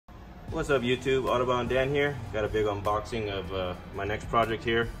What's up YouTube, Autobahn Dan here. Got a big unboxing of my next project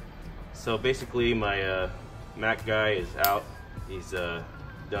here. So basically my Mac guy is out. He's done,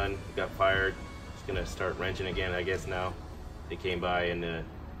 he got fired. He's gonna start wrenching again I guess now. They came by and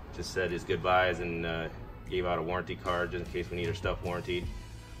just said his goodbyes and gave out a warranty card just in case we need our stuff warranted.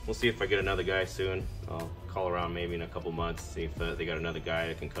 We'll see if I get another guy soon. I'll call around maybe in a couple months, see if they got another guy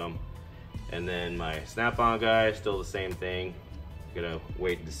that can come. And then my Snap-on guy, still the same thing. Gonna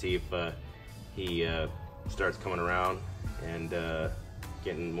wait to see if he starts coming around and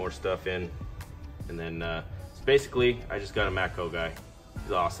getting more stuff in. And then so basically I just got a Matco guy.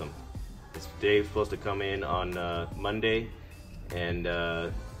 He's awesome. Dave's supposed to come in on Monday, and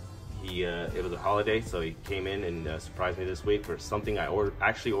it was a holiday, so he came in and surprised me this week for something I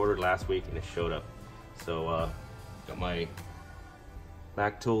actually ordered last week, and it showed up. So got my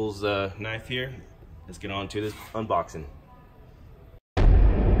Mac Tools knife here. Let's get on to this unboxing.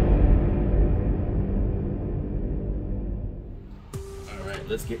 Alright,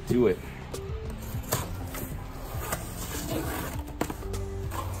 let's get to it. So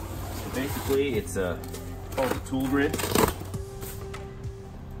basically it's called the toolgrid.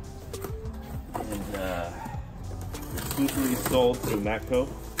 And exclusively sold through Matco.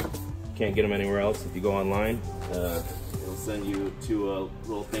 Can't get them anywhere else. If you go online, it'll send you to a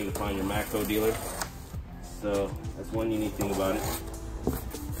little thing to find your Matco dealer. So that's one unique thing about it.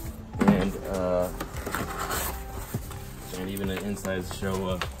 And even the insides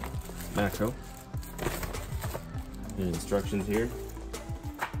show Matco. The instructions here.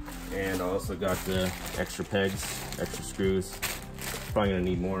 And I also got the extra pegs, extra screws. Probably gonna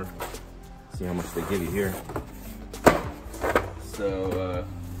need more. See how much they give you here. So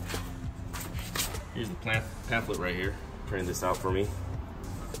here's the pamphlet right here. Printed this out for me.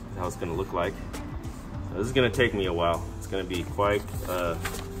 How it's gonna look like. So this is gonna take me a while. It's gonna be quite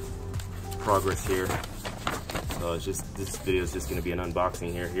progress here. So it's just, this video is just gonna be an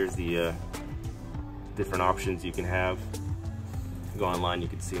unboxing here. Here's the different options you can have. You go online, you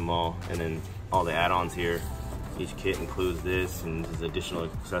can see them all, and then all the add-ons here. Each kit includes this, and there's additional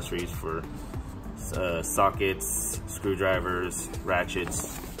accessories for sockets, screwdrivers,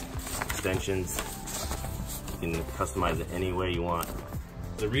 ratchets, extensions. You can customize it any way you want.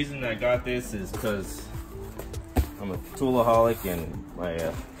 The reason I got this is because I'm a toolaholic, and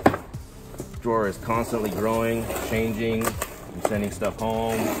my drawer is constantly growing, changing. I'm sending stuff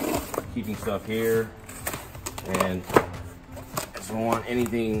home, keeping stuff here, and I just don't want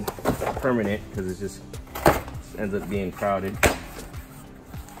anything permanent because it just ends up being crowded.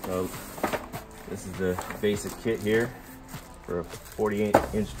 So this is the basic kit here for a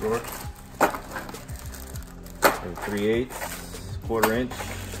 48-inch drawer. 3/8, 1/4 inch,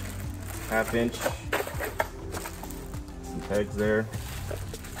 1/2 inch. Some pegs there.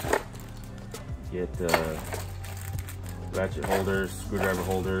 Get ratchet holders, screwdriver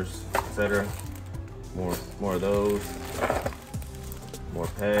holders, etc. More of those. More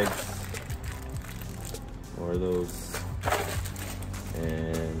pegs. More of those.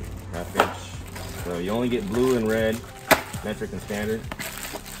 And 1/2 inch. So you only get blue and red, metric and standard.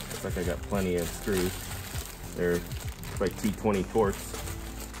 Looks like I got plenty of screws. They're like T20 Torx.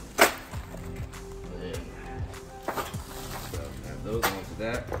 So add those onto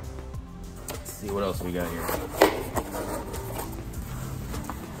that. Let's see what else we got here.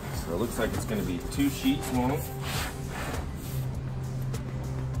 So it looks like it's going to be 2 sheets long.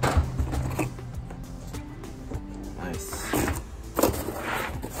 Nice.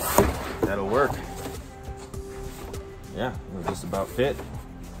 That'll work. Yeah, it'll just about fit.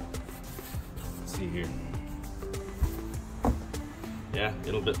 Let's see here. Yeah,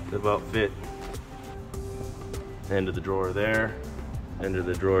 it'll about fit. End of the drawer there. End of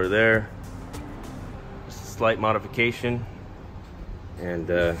the drawer there. Just a slight modification. And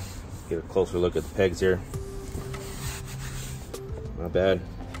get a closer look at the pegs here. Not bad.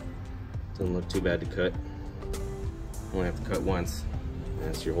 Doesn't look too bad to cut. Only have to cut once.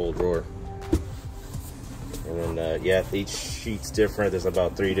 That's your whole drawer. And then yeah, each sheet's different. There's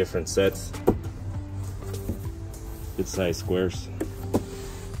about 3 different sets. Good size squares.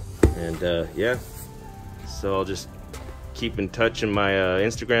 And yeah, so I'll just keep in touch in my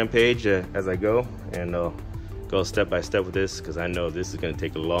Instagram page as I go, and I'll go step by step with this because I know this is going to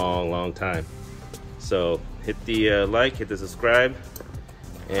take a long time. So hit the like, hit the subscribe,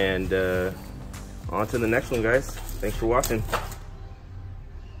 and on to the next one, guys. Thanks for watching.